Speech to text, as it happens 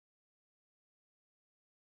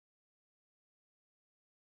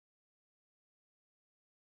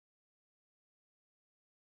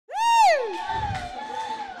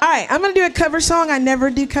All right, I'm gonna do a cover song. I never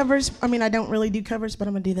do covers. I mean, I don't really do covers, but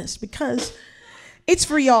I'm gonna do this because it's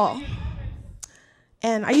for y'all.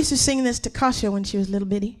 And I used to sing this to Kasha when she was little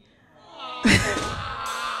bitty.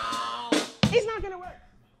 It's not gonna work.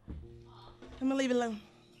 I'm gonna leave it alone.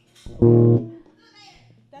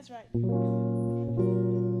 That's right.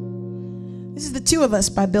 This is The Two of Us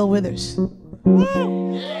by Bill Withers.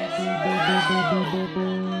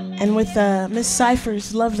 And with Miss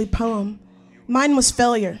Cypher's lovely poem, mine was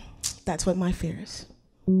Failure. That's what my fear is.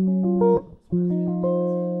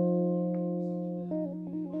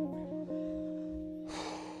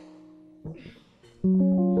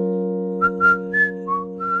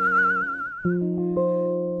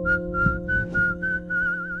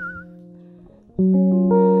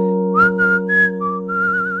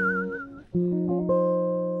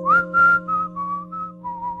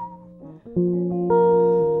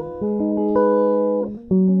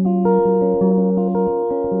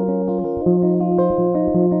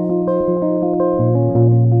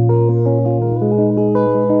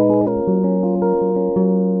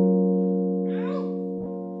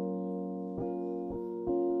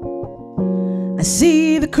 I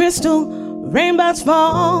see the crystal rainbows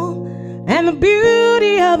fall, and the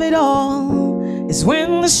beauty of it all is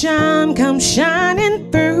when the shine comes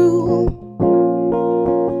shining through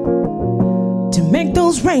to make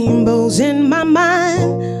those rainbows in my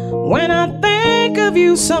mind. When I think of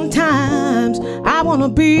you sometimes, I wanna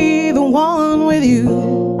be the one with you.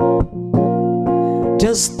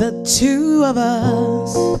 Just the two of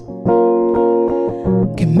us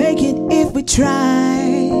can make it if we try.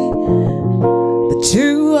 The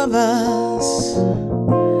two of us,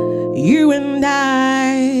 you and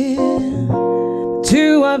I,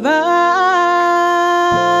 two of us,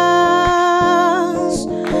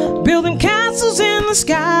 building castles in the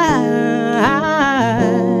sky,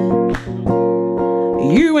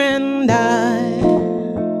 you and I.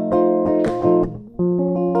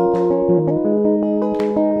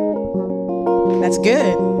 That's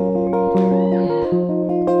good.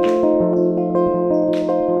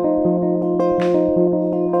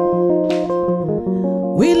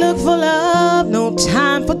 We look for love, no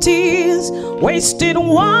time for tears. Wasted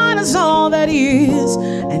water's all that is,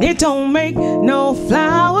 and it don't make no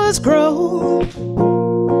flowers grow.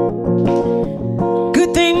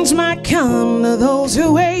 Good things might come to those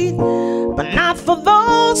who wait, but not for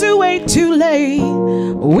those who wait too late.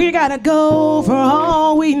 We gotta go for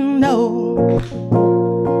all we know.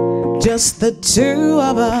 Just the two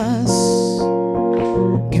of us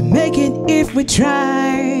can make it if we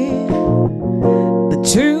try. The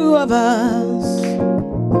two of us,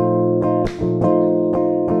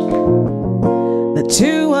 the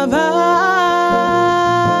two of us,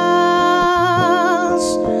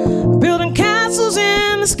 building castles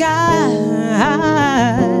in the sky,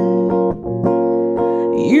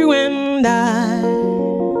 you and I.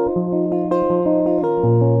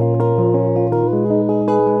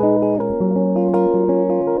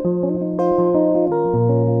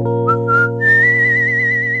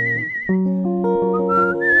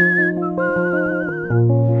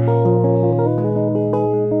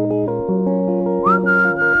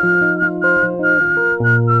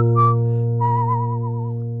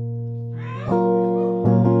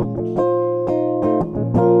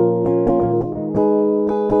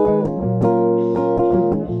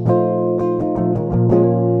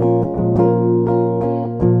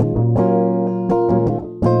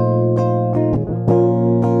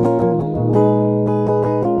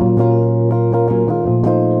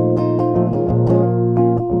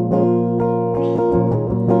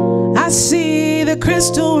 I see the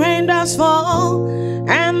crystal raindrops fall,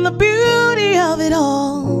 and the beauty of it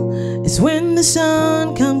all is when the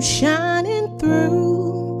sun comes shining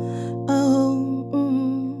through.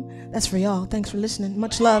 Oh, that's for y'all. Thanks for listening.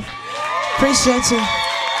 Much love. Appreciate you.